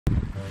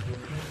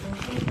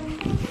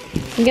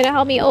You gonna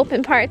help me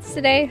open parts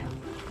today?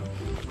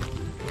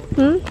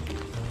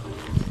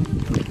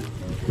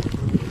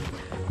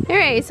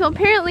 Alright, so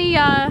apparently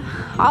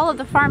all of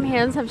the farm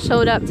hands have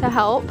showed up to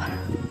help.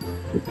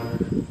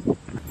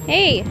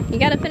 Hey, you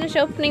gotta finish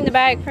opening the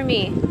bag for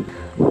me.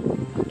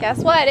 Guess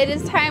what? It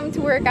is time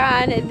to work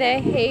on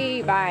the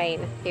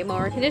haybine, hay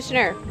mower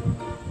conditioner.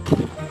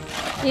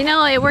 You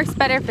know, it works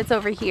better if it's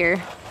over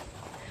here.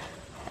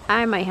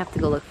 I might have to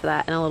go look for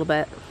that in a little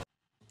bit.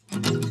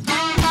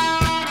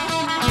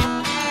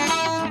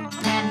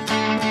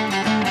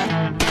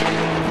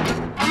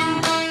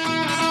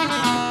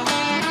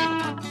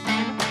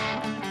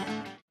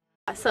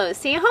 So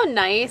see how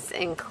nice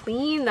and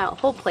clean that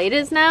whole plate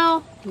is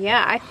now?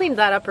 Yeah, I cleaned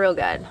that up real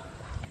good.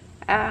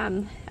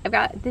 I've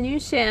got the new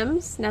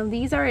shims. Now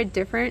these are a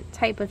different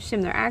type of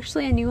shim. They're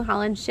actually a New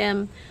Holland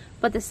shim,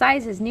 but the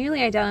size is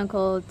nearly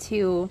identical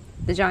to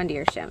the John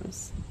Deere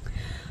shims.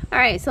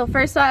 Alright, so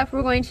first off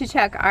we're going to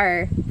check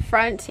our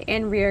front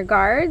and rear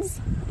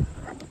guards.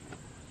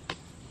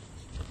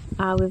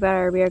 We've got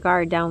our rear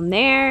guard down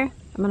there. I'm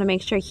going to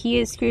make sure he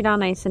is screwed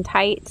down nice and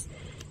tight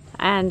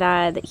and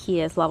that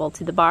he is level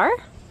to the bar.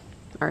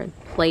 Or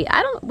plate.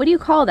 What do you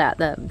call that?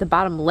 The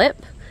bottom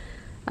lip?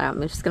 I'm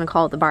just gonna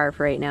call it the bar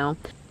for right now.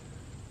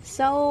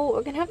 So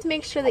we're gonna have to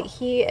make sure that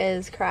he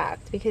is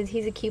cracked because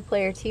he's a key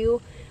player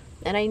too.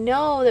 And I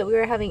know that we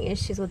were having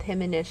issues with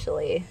him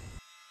initially.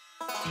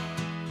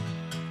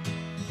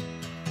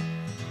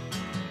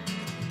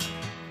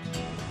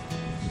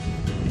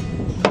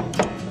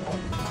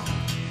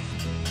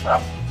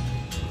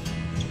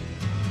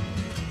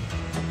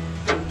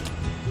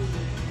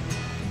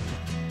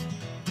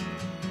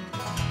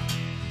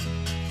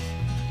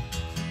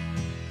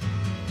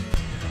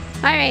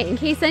 Alright, in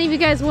case any of you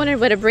guys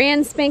wondered what a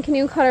brand spanking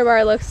new cutter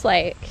bar looks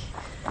like.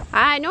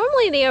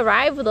 Normally they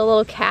arrive with a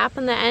little cap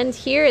on the end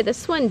here.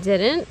 This one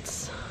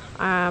didn't.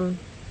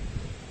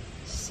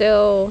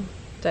 So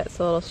that's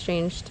a little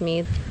strange to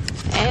me.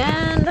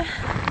 And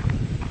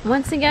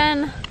once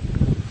again,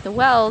 the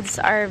welds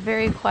are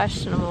very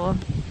questionable.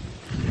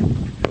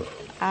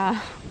 I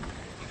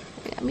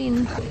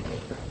mean,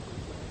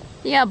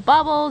 you got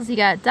bubbles, you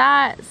got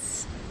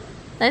dots.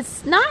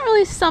 That's not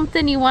really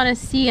something you want to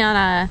see on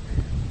a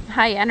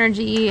high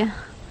energy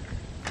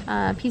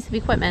piece of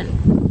equipment.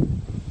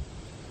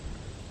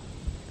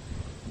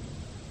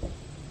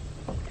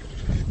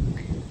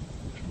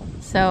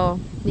 So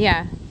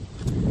yeah,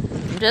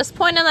 I'm just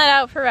pointing that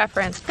out for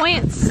reference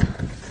points.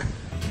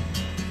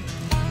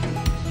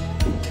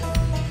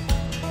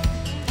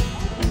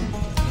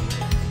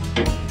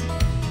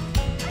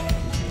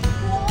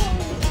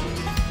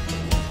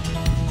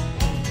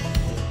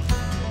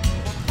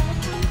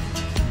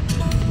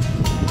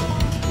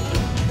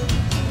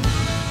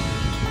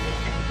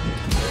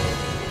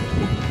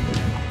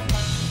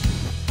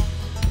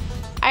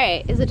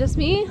 Alright, is it just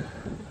me?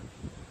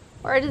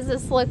 Or does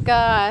this look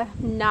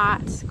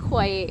not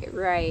quite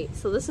right?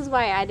 So this is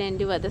why I didn't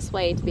do it this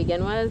way to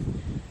begin with,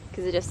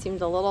 because it just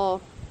seems a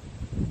little...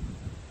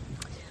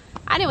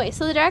 Anyway,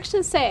 so the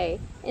directions say,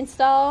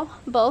 install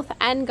both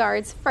end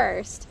guards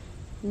first,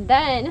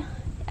 then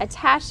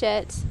attach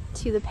it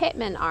to the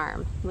pitman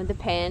arm with the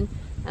pin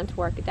and to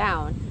work it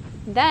down.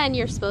 Then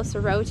you're supposed to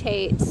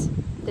rotate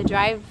the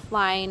drive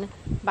line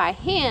by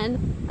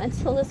hand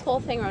until this whole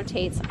thing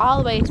rotates all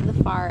the way to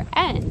the far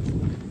end.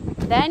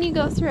 Then you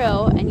go through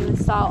and you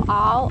install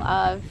all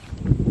of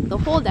the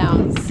hold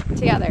downs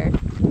together.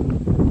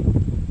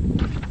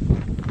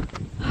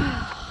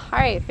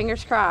 Alright,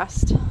 fingers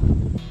crossed.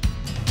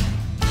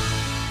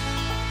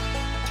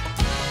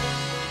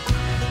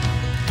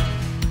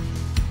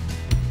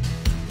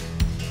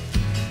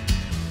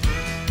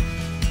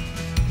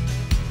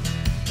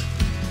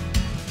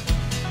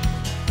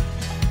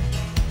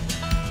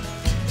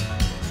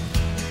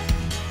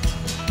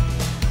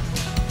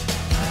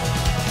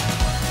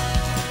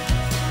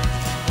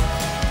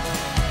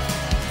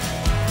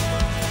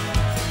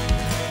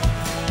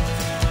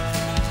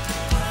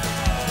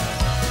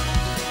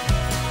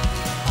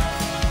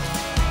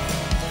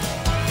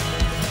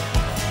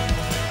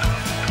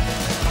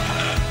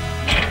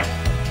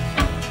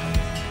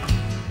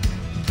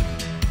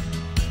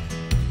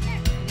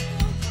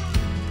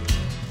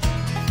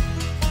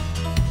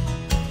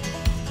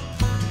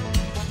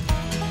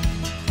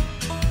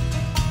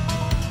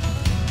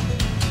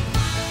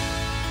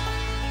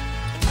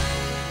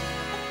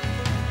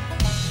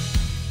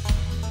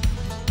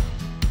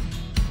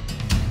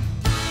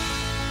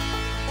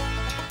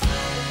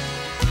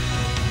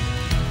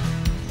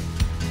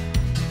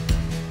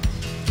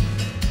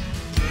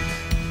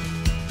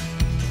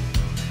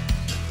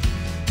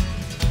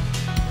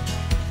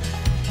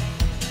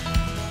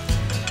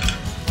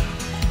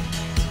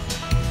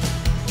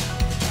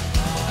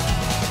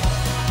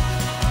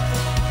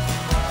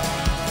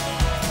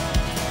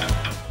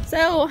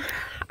 So,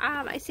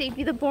 I saved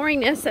you the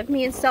boringness of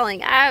me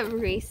installing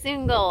every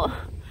single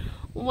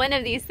one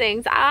of these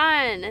things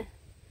on.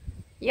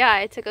 Yeah,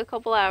 it took a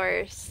couple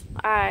hours.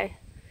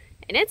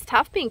 And it's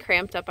tough being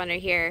cramped up under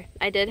here.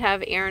 I did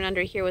have Aaron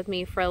under here with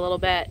me for a little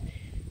bit,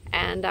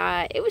 and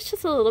it was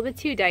just a little bit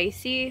too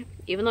dicey.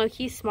 Even though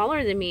he's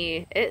smaller than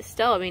me, it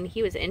still, I mean,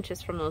 he was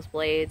inches from those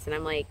blades, and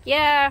I'm like,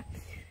 yeah,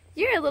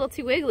 you're a little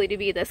too wiggly to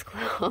be this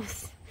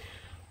close.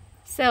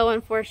 So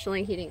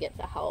unfortunately, he didn't get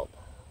to help.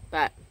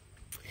 But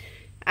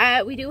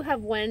we do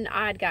have one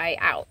odd guy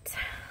out.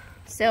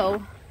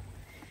 So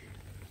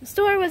the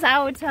store was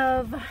out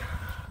of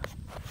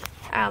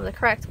the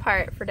correct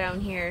part for down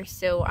here,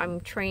 so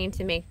I'm trying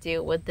to make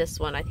do with this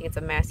one. I think it's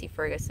a Massey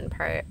Ferguson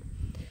part.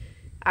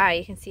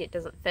 You can see it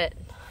doesn't fit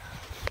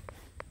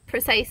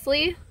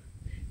precisely.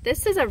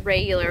 This is a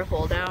regular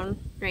hold down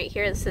right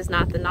here. This is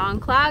not the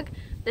non-clog.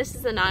 This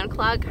is the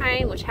non-clog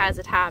kind, which has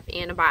a top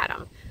and a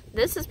bottom.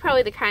 This is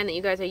probably the kind that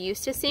you guys are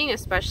used to seeing,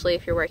 especially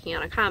if you're working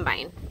on a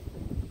combine.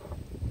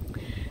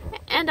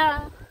 And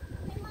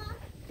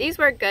these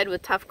work good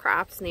with tough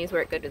crops, and these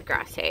work good with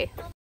grass hay.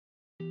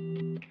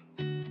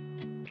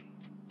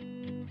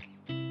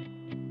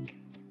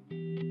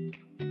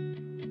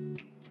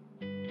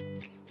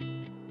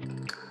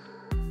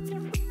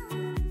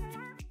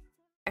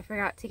 I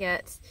forgot to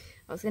get,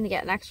 I was going to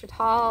get an extra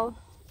tall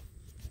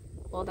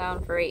pull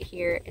down for right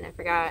here, and I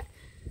forgot.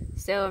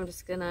 So I'm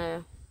just going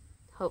to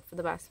hope for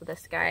the best with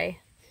this guy.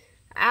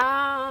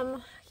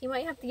 He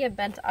might have to get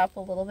bent up a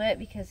little bit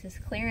because his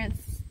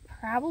clearance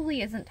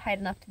probably isn't tight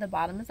enough to the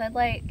bottom as I'd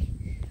like.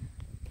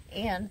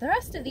 And the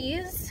rest of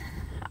these,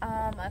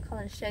 I'll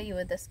kind of show you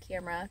with this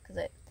camera because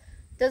it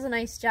does a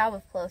nice job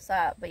of close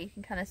up, but you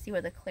can kind of see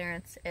where the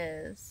clearance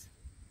is.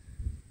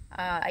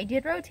 I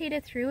did rotate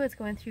it through. It's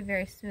going through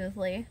very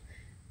smoothly,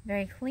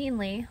 very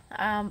cleanly,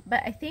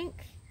 but I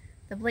think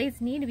the blades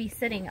need to be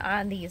sitting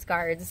on these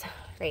guards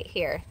right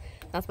here.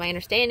 That's my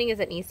understanding, is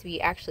it needs to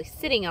be actually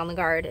sitting on the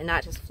guard and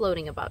not just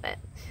floating above it.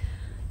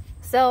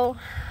 So,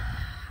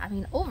 I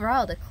mean,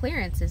 overall the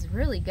clearance is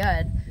really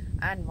good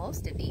on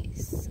most of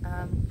these.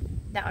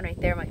 That one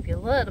right there might be a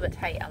little bit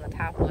tight on the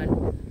top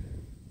one,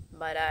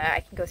 but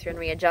I can go through and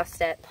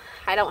readjust it.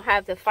 I don't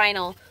have the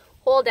final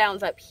hold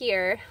downs up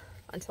here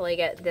until I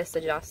get this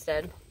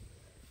adjusted,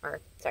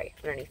 or sorry,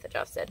 underneath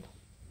adjusted.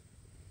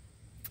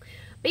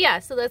 But yeah,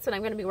 so that's what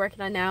I'm going to be working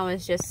on now,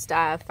 is just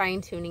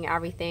fine-tuning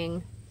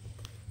everything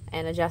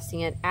and adjusting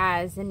it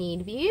as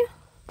need be.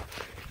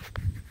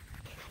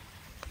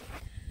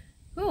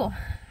 Ooh,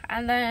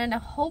 and then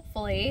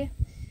hopefully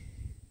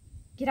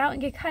get out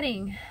and get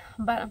cutting.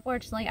 But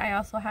unfortunately, I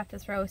also have to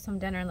throw some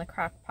dinner in the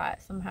crock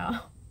pot somehow.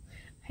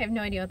 I have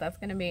no idea what that's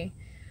going to be.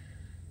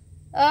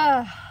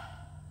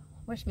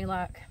 Wish me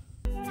luck.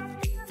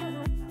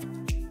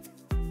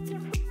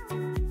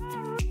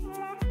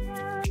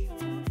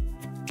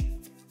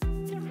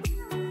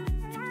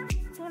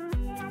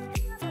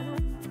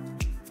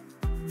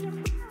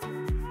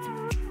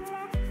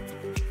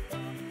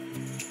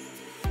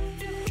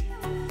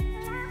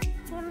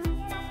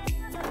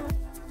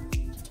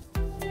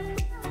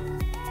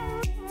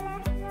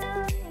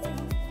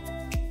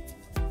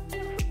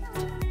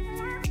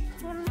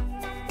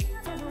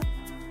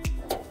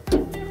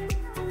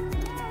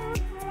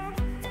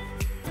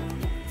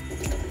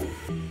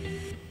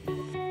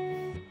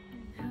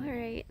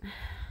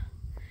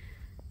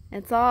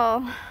 It's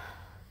all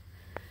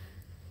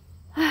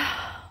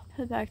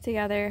put back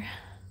together.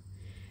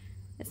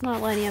 It's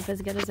not lining up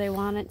as good as I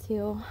want it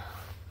to.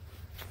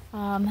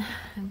 I'm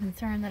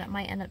concerned that it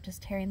might end up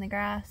just tearing the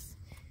grass.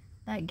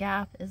 That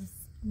gap is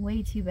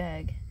way too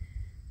big,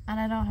 and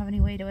I don't have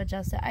any way to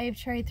adjust it. I have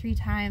tried 3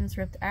 times,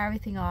 ripped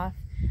everything off,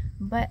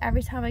 but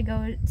every time I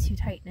go to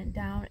tighten it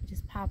down, it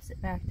just pops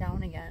it back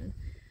down again.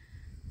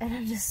 And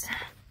I'm just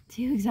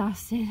too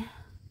exhausted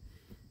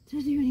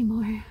to do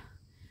anymore.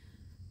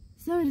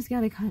 So I just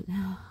gotta cut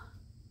now.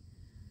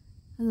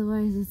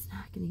 Otherwise it's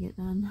not gonna get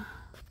done.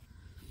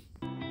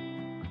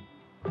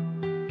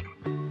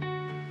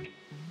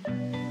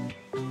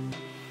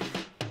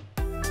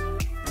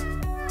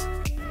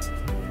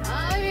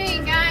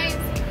 Alright guys,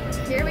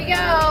 here we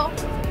go.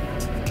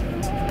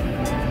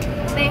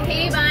 The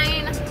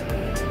haybine.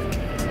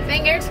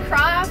 Fingers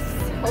crossed.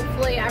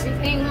 Hopefully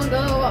everything will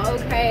go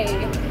okay.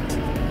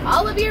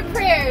 All of your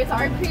prayers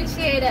are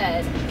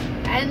appreciated.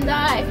 And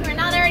if you're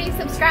not already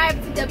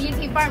subscribed to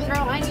WTFarm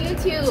Girl on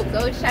YouTube,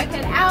 go check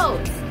it out.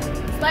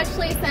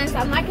 Especially since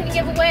I'm not going to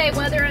give away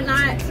whether or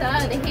not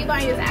the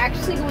haybine is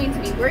actually going to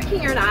be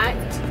working or not.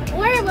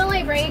 Or will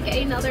I break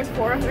another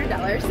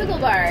 $400 sickle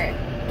bar?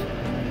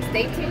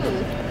 Stay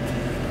tuned.